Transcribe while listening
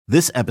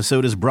This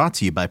episode is brought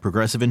to you by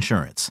Progressive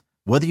Insurance.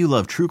 Whether you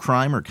love true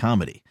crime or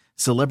comedy,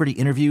 celebrity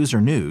interviews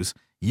or news,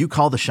 you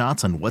call the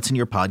shots on what's in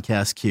your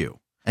podcast queue.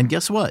 And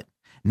guess what?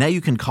 Now you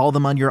can call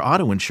them on your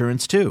auto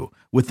insurance too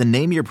with the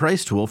Name Your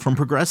Price tool from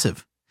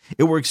Progressive.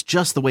 It works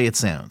just the way it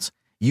sounds.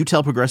 You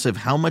tell Progressive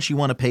how much you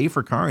want to pay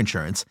for car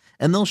insurance,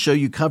 and they'll show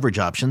you coverage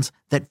options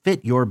that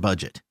fit your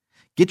budget.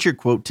 Get your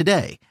quote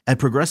today at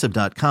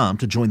Progressive.com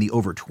to join the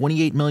over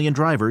 28 million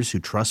drivers who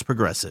trust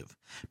Progressive.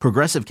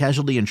 Progressive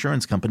Casualty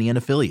Insurance Company and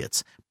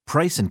Affiliates.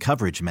 Price and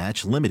coverage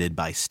match limited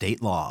by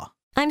state law.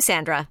 I'm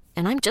Sandra,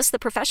 and I'm just the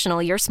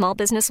professional your small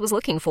business was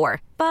looking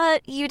for.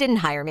 But you didn't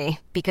hire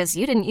me because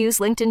you didn't use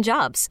LinkedIn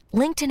Jobs.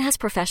 LinkedIn has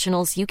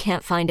professionals you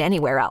can't find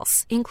anywhere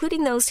else,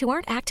 including those who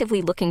aren't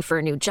actively looking for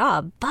a new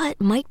job, but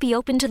might be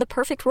open to the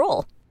perfect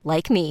role,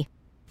 like me.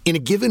 In a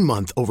given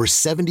month, over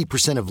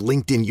 70% of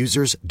LinkedIn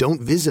users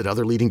don't visit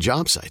other leading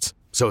job sites.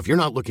 So if you're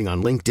not looking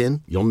on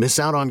LinkedIn, you'll miss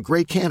out on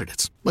great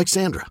candidates like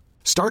Sandra.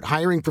 Start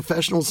hiring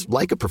professionals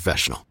like a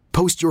professional.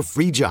 Post your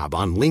free job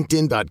on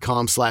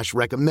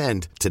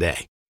linkedin.com/recommend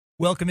today.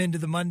 Welcome into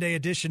the Monday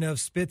edition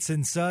of Spits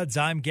and Suds.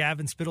 I'm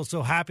Gavin Spittle.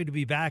 So happy to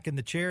be back in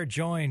the chair,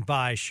 joined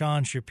by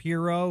Sean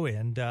Shapiro.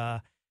 And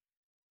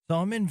so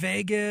I'm in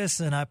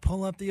Vegas, and I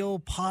pull up the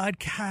old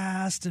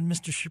podcast, and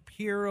Mr.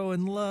 Shapiro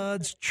and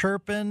Luds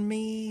chirping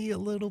me a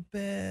little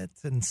bit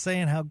and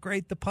saying how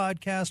great the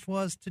podcast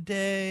was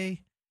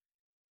today.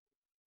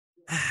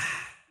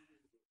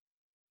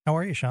 How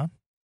are you, Sean?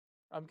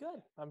 I'm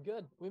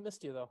good. We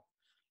missed you, though.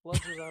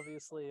 Luds was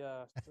obviously,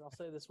 I'll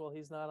say this while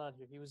he's not on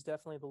here, he was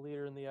definitely the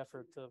leader in the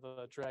effort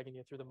of dragging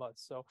you through the mud.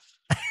 So,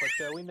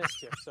 but we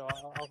missed you. So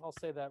I'll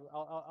say that.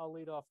 I'll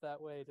lead off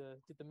that way to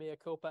get the mea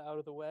culpa out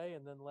of the way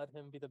and then let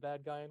him be the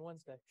bad guy on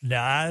Wednesday.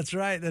 Nah, that's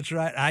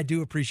right. I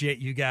do appreciate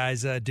you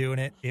guys doing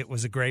it. It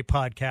was a great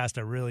podcast.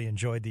 I really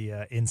enjoyed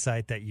the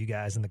insight that you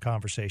guys and the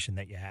conversation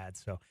that you had.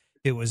 So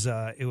it was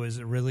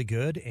really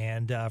good.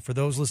 And for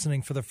those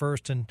listening for the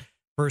first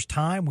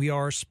time, we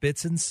are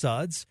Spits and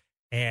Suds.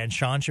 And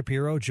Sean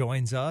Shapiro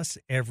joins us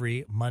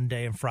every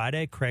Monday and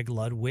Friday. Craig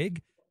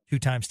Ludwig,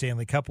 two-time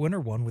Stanley Cup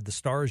winner, one with the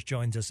Stars,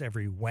 joins us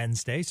every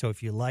Wednesday. So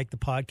if you like the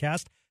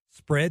podcast,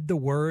 spread the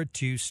word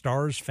to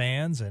Stars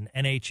fans and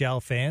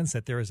NHL fans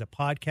that there is a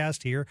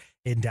podcast here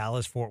in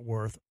Dallas-Fort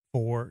Worth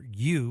for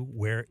you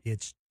where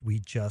we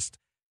just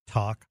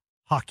talk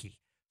hockey.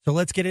 So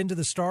let's get into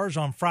the Stars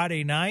on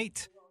Friday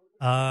night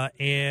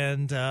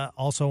and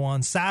also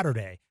on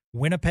Saturday.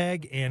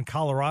 Winnipeg and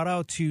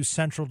Colorado, two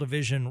Central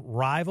Division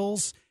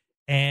rivals.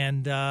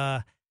 And,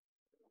 I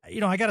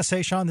got to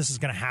say, Sean, this is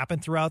going to happen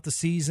throughout the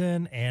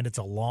season, and it's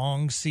a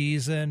long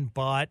season,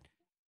 but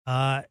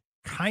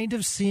kind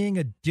of seeing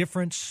a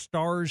different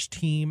Stars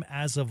team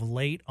as of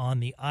late on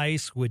the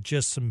ice with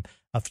just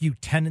a few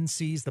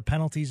tendencies. The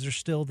penalties are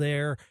still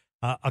there.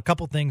 A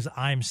couple things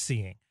I'm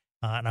seeing,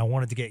 and I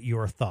wanted to get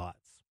your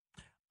thoughts.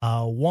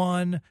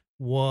 One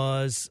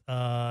was,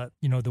 the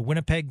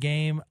Winnipeg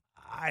game.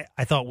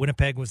 I thought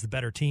Winnipeg was the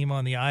better team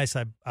on the ice.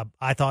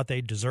 I thought they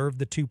deserved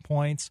the 2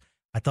 points.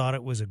 I thought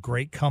it was a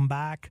great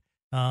comeback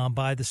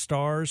by the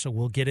Stars. So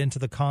we'll get into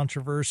the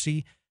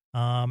controversy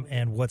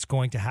and what's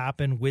going to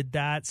happen with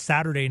that.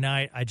 Saturday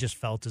night, I just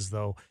felt as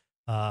though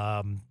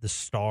the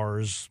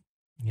Stars,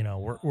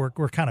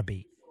 were kind of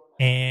beat.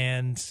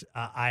 And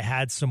I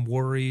had some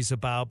worries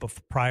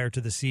prior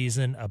to the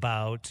season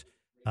about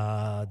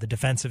the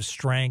defensive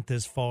strength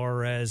as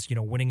far as,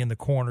 winning in the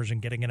corners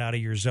and getting it out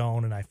of your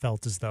zone. And I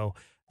felt as though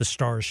the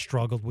Stars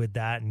struggled with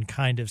that and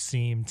kind of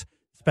seemed,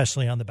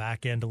 especially on the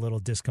back end, a little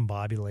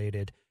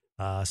discombobulated.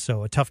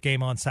 So a tough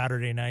game on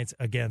Saturday nights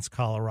against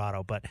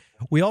Colorado. But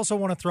we also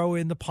want to throw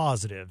in the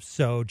positives.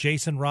 So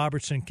Jason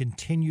Robertson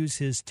continues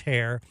his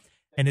tear.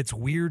 And it's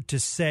weird to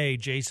say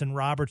Jason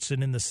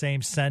Robertson in the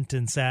same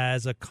sentence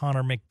as a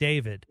Connor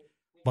McDavid.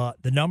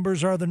 But the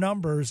numbers are the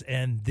numbers,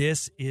 and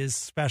this is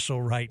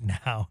special right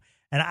now.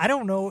 And I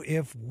don't know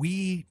if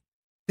we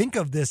think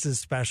of this as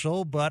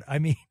special, but,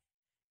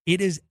 it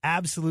is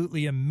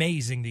absolutely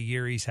amazing the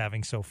year he's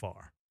having so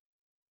far.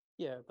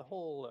 Yeah, the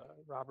whole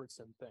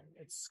Robertson thing.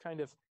 It's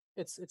kind of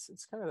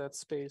that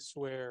space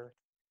where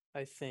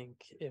I think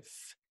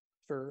if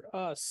for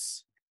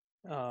us,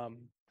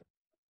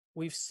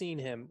 we've seen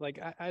him.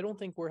 Like I don't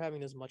think we're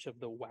having as much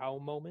of the wow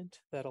moment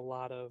that a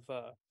lot of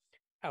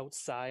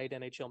outside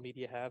NHL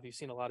media have. You've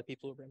seen a lot of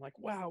people who've been like,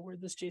 wow,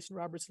 where'd this Jason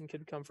Robertson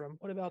kid come from?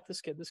 What about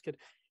this kid?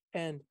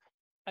 And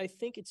I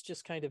think it's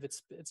just kind of,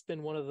 it's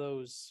been one of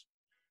those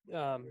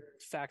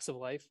facts of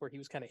life where he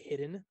was kind of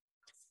hidden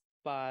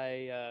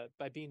by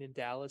being in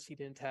Dallas. He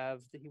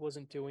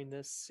wasn't doing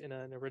this in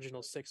an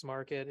original six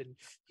market, and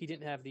he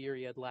didn't have the year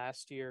he had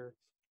last year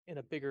in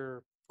a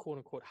bigger quote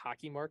unquote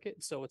hockey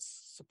market. So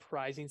it's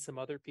surprising some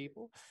other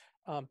people.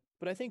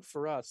 But I think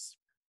for us,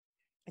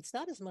 it's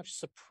not as much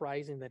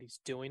surprising that he's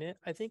doing it.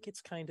 I think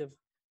it's kind of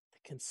the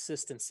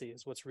consistency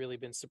is what's really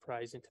been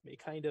surprising to me.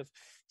 Kind of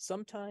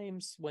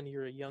sometimes when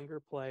you're a younger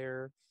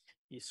player,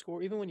 you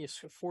score, even when you're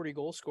a 40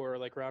 goal scorer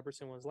like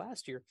Robertson was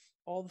last year,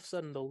 all of a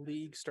sudden the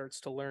league starts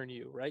to learn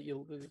you, right?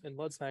 And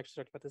Luds and I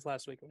actually talked about this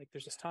last week. Like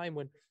there's this time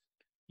when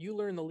you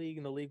learn the league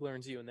and the league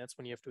learns you, and that's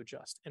when you have to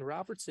adjust. And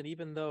Robertson,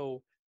 even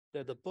though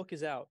the book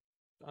is out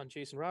on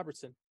Jason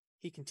Robertson,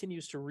 he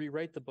continues to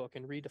rewrite the book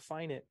and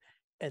redefine it.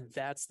 And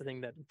that's the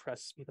thing that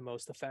impresses me the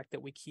most. The fact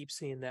that we keep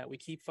seeing that, we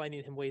keep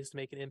finding him ways to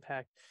make an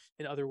impact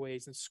in other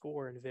ways and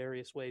score in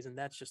various ways. And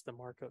that's just the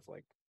mark of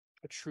like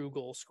a true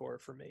goal scorer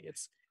for me.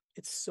 It's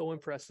so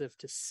impressive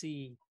to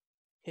see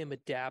him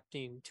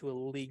adapting to a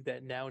league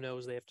that now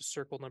knows they have to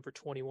circle number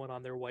 21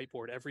 on their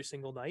whiteboard every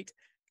single night.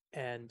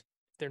 And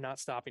they're not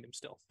stopping him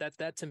still.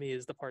 That to me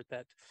is the part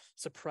that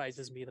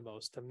surprises me the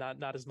most. I'm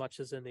not as much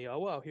as in the, oh,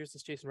 wow, here's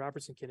this Jason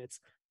Robertson kid.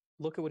 It's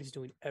look at what he's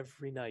doing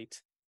every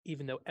night,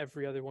 even though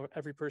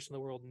every person in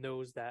the world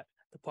knows that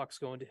the puck's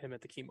going to him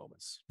at the key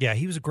moments. Yeah,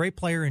 he was a great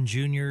player in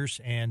juniors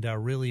and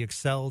really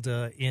excelled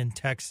in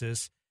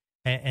Texas,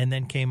 and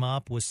then came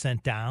up, was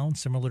sent down,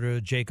 similar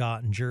to Jake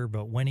Ottinger.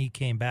 But when he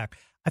came back,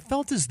 I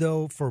felt as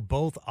though for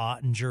both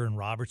Ottinger and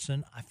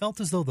Robertson, I felt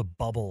as though the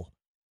bubble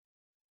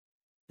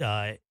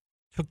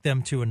took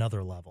them to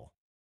another level.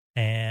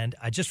 And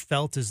I just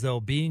felt as though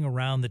being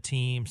around the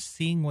team,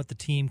 seeing what the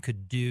team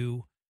could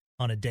do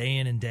on a day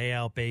in and day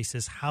out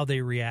basis, how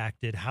they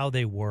reacted, how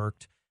they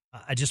worked,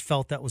 I just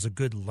felt that was a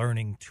good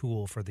learning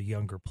tool for the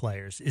younger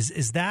players.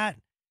 Is that,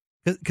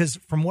 because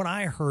from what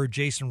I heard,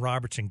 Jason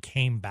Robertson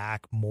came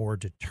back more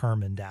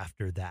determined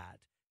after that.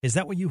 Is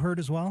that what you heard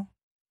as well?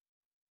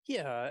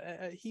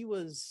 Yeah, he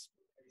was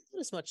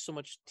not so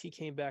much he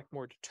came back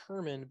more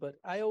determined, but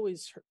I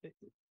always heard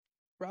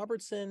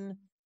Robertson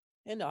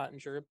and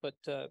Ottinger, but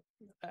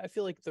I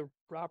feel like the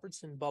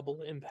Robertson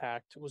bubble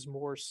impact was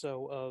more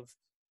so of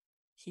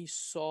he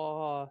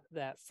saw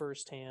that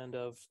firsthand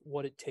of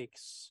what it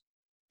takes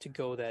to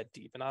go that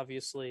deep. And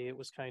obviously it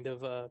was kind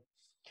of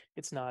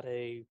it's not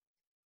a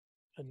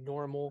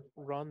normal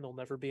run. There'll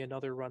never be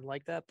another run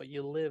like that, but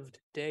you lived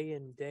day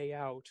in, day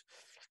out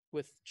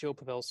with Joe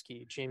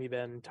Pavelski, Jamie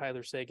Benn,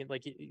 Tyler Seguin.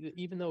 Like,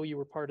 even though you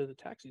were part of the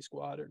taxi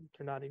squad, or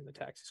not even the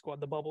taxi squad,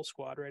 the bubble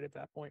squad, right at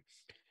that point,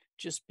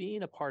 just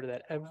being a part of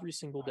that every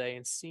single day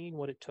and seeing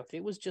what it took,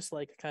 it was just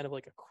like kind of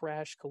like a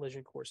crash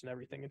collision course and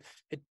everything. And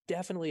it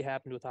definitely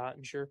happened with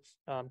Ottinger.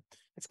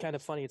 It's kind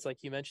of funny. It's like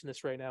you mentioned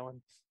this right now,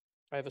 and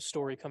I have a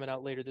story coming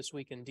out later this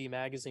week in D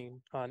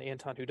Magazine on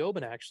Anton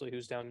Hudobin, actually,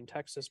 who's down in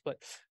Texas. But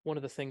one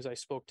of the things I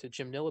spoke to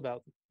Jim Nill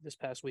about this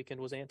past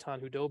weekend was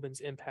Anton Hudobin's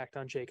impact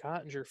on Jake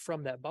Ottinger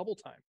from that bubble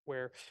time,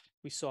 where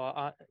we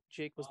saw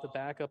Jake was the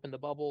backup in the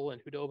bubble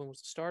and Hudobin was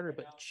the starter,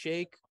 but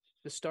Jake,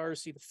 the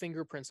stars see the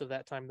fingerprints of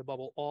that time in the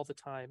bubble all the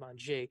time on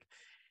Jake,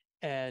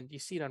 and you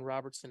see it on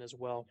Robertson as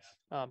well.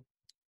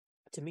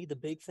 To me, the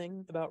big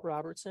thing about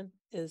Robertson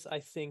is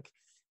I think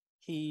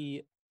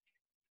he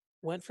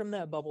went from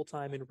that bubble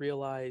time and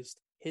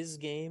realized his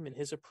game and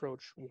his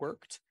approach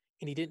worked,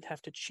 and he didn't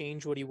have to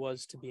change what he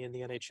was to be in the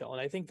NHL. And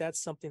I think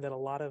that's something that a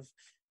lot of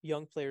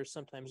young players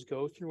sometimes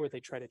go through, where they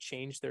try to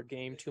change their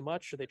game too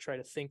much, or they try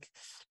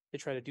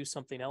to do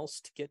something else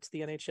to get to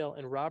the NHL.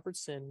 And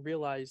Robertson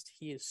realized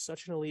he is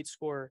such an elite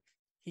scorer.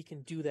 He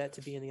can do that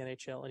to be in the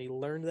NHL. And he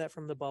learned that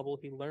from the bubble.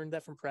 He learned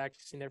that from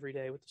practicing every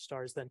day with the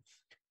Stars then.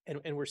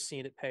 And we're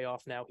seeing it pay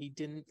off now. He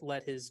didn't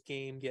let his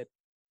game get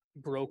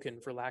broken,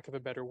 for lack of a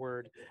better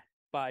word,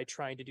 by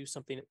trying to do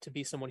something to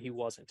be someone he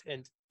wasn't.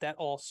 And that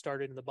all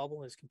started in the bubble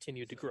and has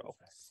continued to grow.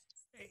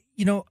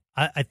 You know,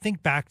 I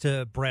think back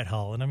to Brett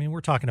Hull, and I mean,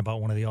 we're talking about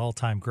one of the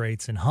all-time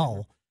greats in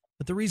Hull,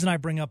 but the reason I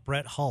bring up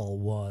Brett Hull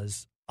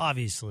was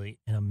obviously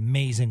an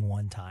amazing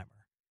one-timer,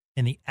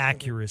 and the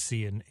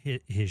accuracy in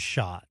his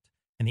shot,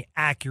 and the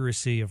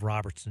accuracy of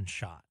Robertson's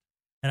shot.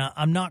 And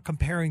I'm not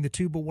comparing the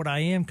two, but what I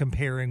am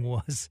comparing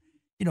was,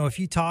 you know, if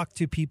you talk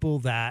to people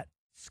that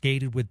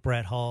skated with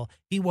Brett Hull,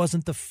 he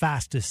wasn't the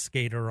fastest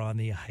skater on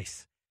the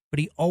ice, but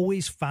he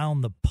always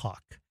found the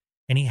puck,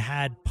 and he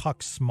had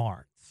puck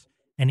smarts,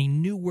 and he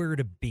knew where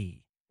to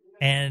be.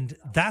 And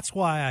that's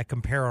why I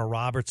compare a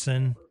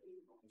Robertson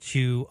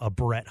to a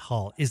Brett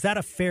Hull. Is that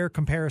a fair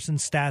comparison,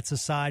 stats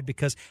aside?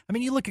 Because, I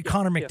mean, you look at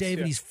Connor McDavid,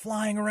 yes. he's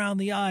flying around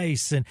the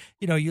ice, and,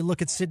 you know, you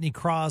look at Sidney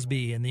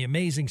Crosby and the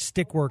amazing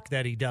stick work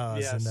that he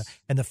does, Yes.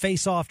 and the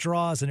face-off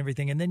draws and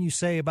everything. And then you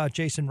say about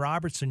Jason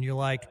Robertson, you're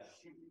like,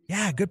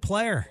 yeah, good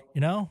player,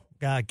 you know,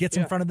 gets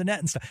in front of the net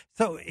and stuff.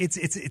 So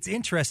it's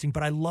interesting,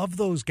 but I love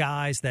those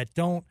guys that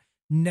don't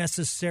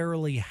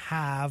necessarily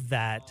have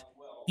that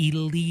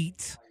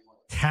elite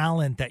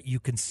talent that you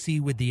can see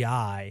with the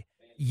eye,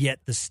 yet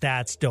the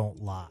stats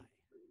don't lie.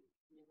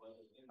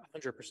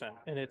 100%.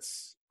 And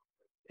it's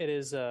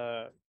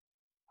the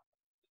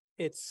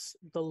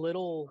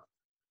little,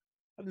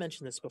 I've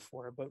mentioned this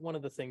before, but one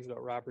of the things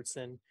about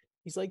Robertson,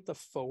 he's like the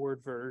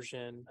forward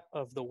version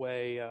of the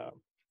way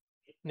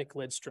Nick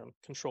Lidstrom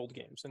controlled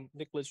games. And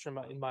Nick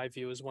Lidstrom, in my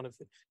view, is one of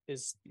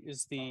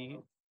the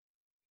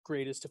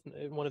greatest,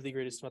 one of the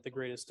greatest, if not the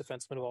greatest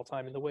defenseman of all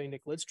time. And the way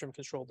Nick Lidstrom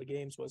controlled the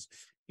games was,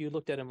 you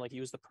looked at him like he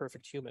was the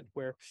perfect human.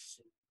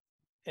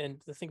 And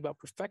the thing about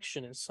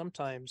perfection is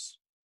sometimes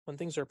when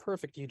things are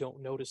perfect, you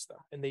don't notice them,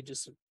 and they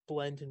just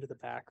blend into the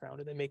background,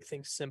 and they make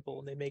things simple,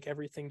 and they make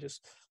everything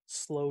just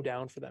slow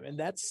down for them. And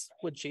that's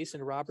what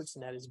Jason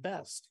Robertson at his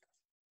best.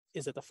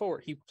 is at the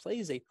forward. He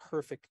plays a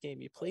perfect game.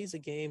 He plays a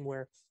game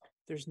where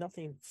there's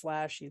nothing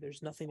flashy,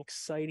 there's nothing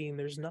exciting,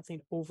 there's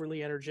nothing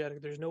overly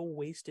energetic, there's no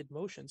wasted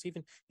motions.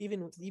 Even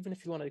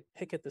if you want to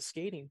pick at the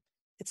skating,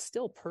 it's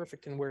still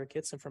perfect in where it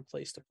gets him from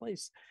place to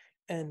place.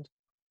 And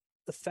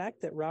the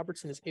fact that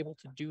Robertson is able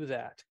to do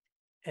that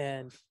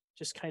and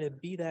just kind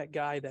of be that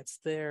guy that's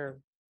there,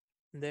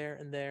 and there,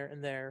 and there,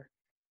 and there,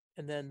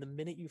 and then the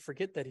minute you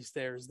forget that he's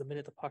there is the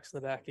minute the puck's in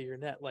the back of your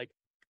net. Like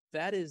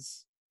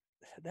that's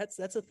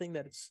a thing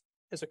that it's,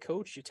 as a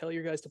coach, you tell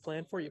your guys to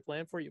plan for it,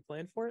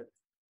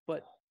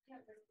 but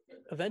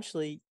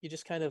eventually you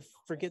just kind of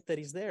forget that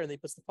he's there and he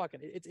puts the puck in.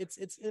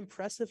 It's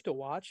impressive to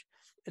watch.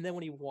 And then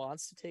when he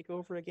wants to take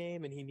over a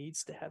game and he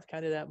needs to have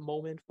kind of that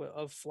moment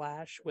of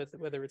flash, with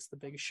whether it's the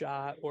big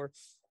shot or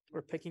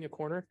picking a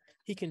corner,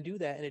 he can do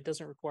that, and it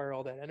doesn't require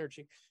all that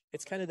energy.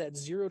 It's kind of that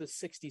 0 to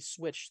 60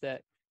 switch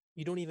that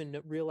you don't even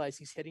realize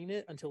he's hitting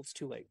it until it's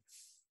too late.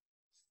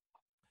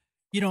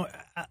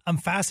 I'm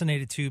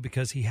fascinated too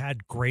because he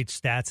had great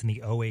stats in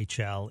the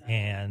OHL,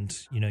 and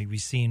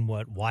we've seen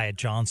what Wyatt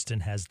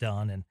Johnston has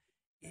done. And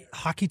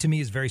hockey to me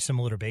is very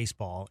similar to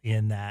baseball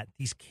in that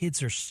these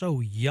kids are so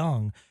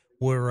young,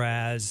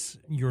 whereas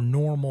your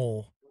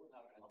normal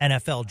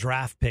NFL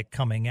draft pick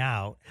coming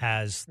out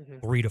has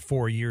 3 to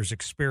 4 years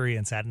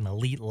experience at an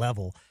elite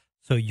level,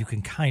 so you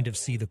can kind of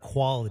see the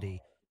quality.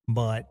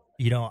 But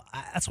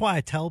that's why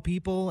I tell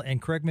people,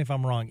 and correct me if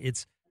I'm wrong,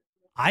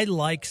 I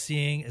like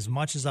seeing, as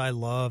much as I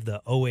love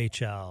the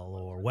OHL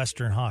or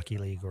Western Hockey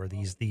League or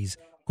these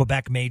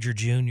Quebec Major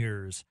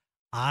Juniors,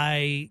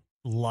 there's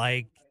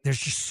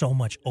just so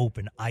much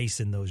open ice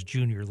in those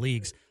junior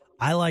leagues.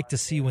 I like to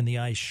see when the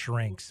ice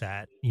shrinks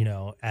at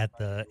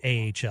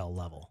the AHL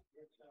level.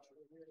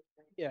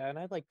 Yeah, and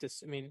I'd like to,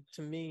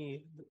 to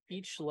me,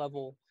 each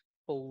level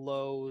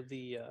below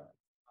you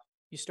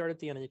start at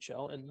the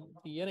NHL, and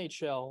the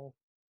NHL,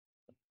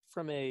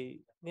 the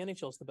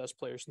NHL is the best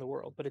players in the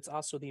world, but it's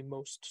also the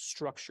most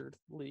structured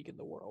league in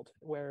the world,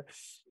 where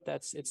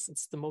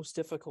it's the most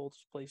difficult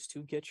place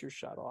to get your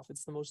shot off.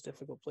 It's the most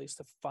difficult place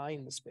to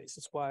find the space.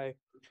 It's why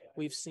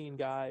we've seen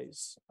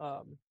guys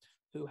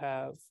who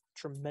have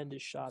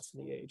tremendous shots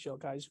in the AHL,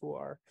 guys who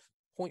are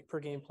point per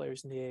game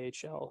players in the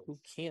AHL who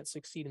can't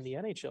succeed in the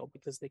NHL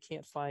because they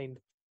can't find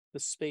the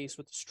space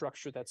with the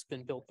structure that's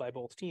been built by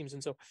both teams.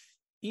 And so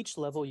each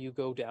level you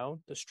go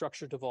down, the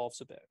structure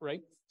devolves a bit, right?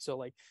 So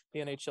like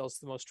the NHL is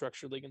the most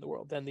structured league in the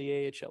world, then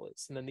the AHL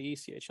is, and then the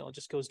ECHL, it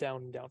just goes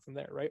down and down from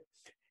there, right?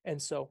 And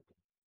so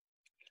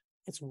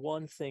it's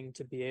one thing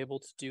to be able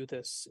to do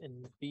this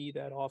and be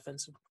that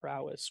offensive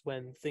prowess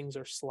when things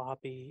are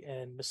sloppy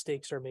and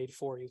mistakes are made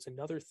for you. It's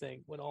another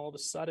thing when all of a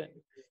sudden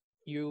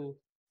you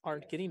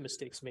aren't getting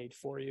mistakes made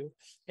for you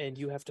and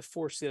you have to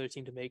force the other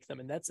team to make them.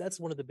 And that's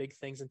one of the big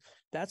things. And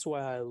that's why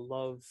I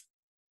love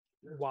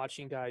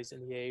watching guys in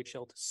the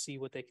AHL to see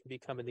what they can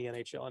become in the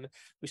NHL. And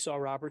we saw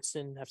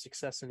Robertson have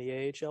success in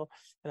the AHL.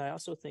 And I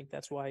also think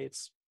that's why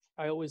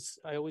I always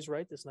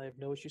write this, and I have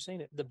no issue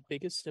saying it. The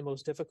biggest and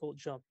most difficult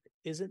jump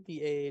isn't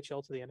the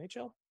AHL to the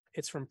NHL.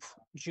 It's from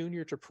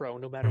junior to pro,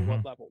 no matter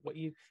what level.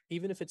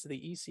 Even if it's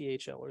the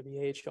ECHL or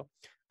the AHL,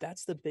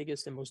 that's the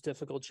biggest and most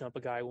difficult jump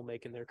a guy will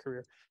make in their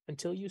career.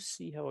 Until you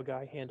see how a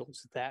guy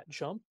handles that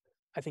jump,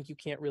 I think you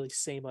can't really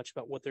say much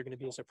about what they're going to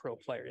be as a pro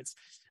player.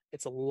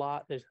 It's a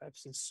lot. I've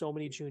seen so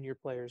many junior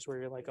players where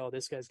you're like, oh,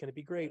 this guy's going to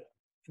be great,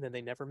 and then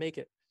they never make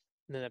it.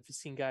 And then I've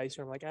seen guys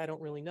who are like, I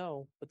don't really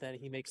know, but then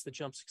he makes the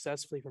jump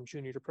successfully from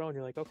junior to pro, and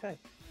you're like, okay,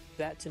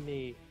 that to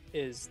me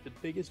is the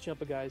biggest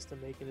jump a guy's to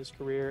make in his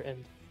career.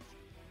 And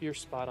you're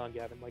spot on,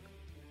 Gavin. Like,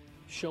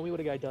 show me what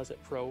a guy does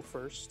at pro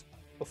first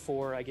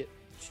before I get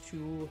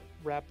too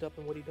wrapped up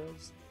in what he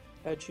does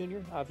at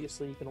junior.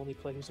 Obviously, you can only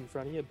play who's in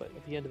front of you, but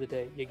at the end of the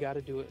day, you got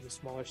to do it in the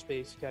smaller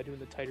space. You got to do it in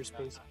the tighter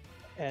space.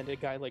 And a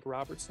guy like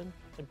Robertson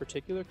in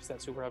particular, because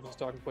that's who we're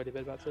talking quite a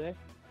bit about today,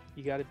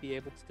 you got to be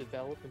able to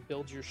develop and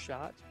build your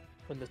shot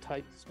when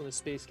the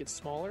space gets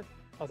smaller.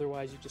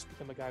 Otherwise, you just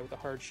become a guy with a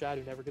hard shot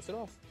who never gets it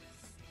off.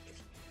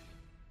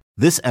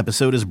 This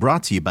episode is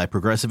brought to you by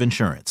Progressive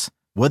Insurance.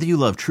 Whether you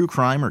love true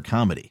crime or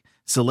comedy,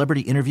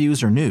 celebrity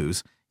interviews or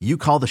news, you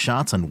call the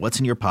shots on what's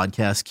in your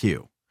podcast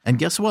queue. And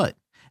guess what?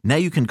 Now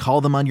you can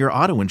call them on your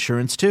auto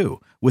insurance too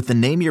with the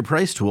Name Your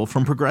Price tool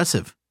from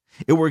Progressive.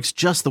 It works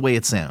just the way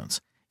it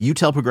sounds. You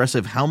tell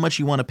Progressive how much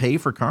you want to pay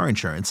for car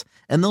insurance,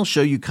 and they'll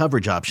show you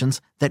coverage options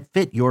that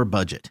fit your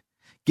budget.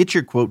 Get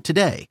your quote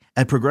today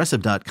at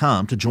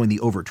Progressive.com to join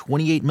the over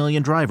 28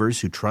 million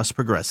drivers who trust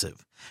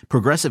Progressive.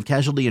 Progressive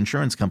Casualty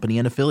Insurance Company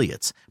and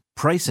Affiliates.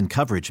 Price and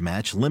coverage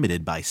match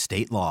limited by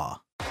state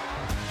law.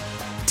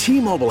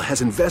 T-Mobile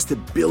has invested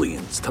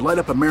billions to light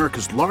up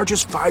America's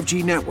largest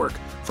 5G network,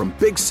 from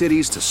big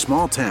cities to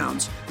small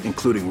towns,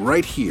 including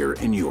right here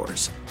in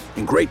yours.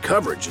 And great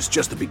coverage is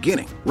just the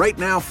beginning. Right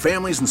now,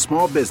 families and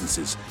small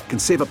businesses can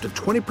save up to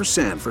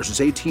 20%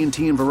 versus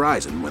AT&T and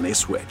Verizon when they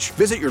switch.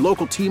 Visit your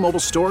local T-Mobile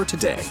store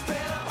today.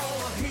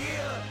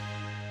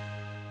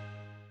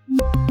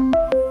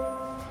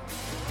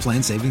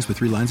 Plan savings with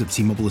 3 lines of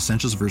T-Mobile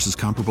Essentials versus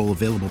comparable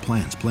available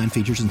plans. Plan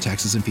features and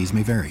taxes and fees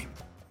may vary.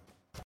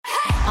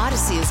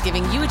 Odyssey is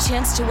giving you a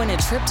chance to win a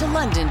trip to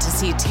London to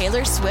see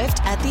Taylor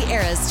Swift at the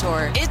Eras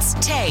Tour. It's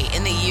Tay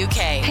in the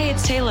UK. Hey,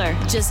 it's Taylor.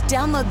 Just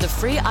download the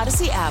free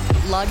Odyssey app,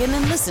 log in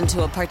and listen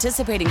to a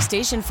participating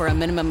station for a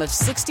minimum of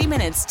 60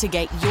 minutes to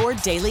get your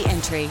daily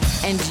entry.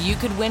 And you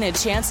could win a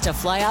chance to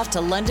fly off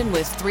to London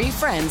with 3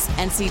 friends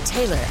and see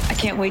Taylor. I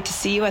can't wait to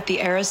see you at the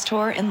Eras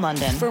Tour in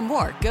London. For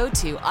more, go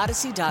to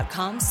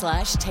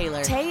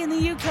odyssey.com/Taylor. Tay in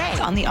the UK.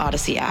 It's on the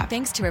Odyssey app.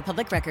 Thanks to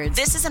Republic Records.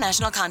 This is a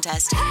national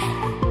contest.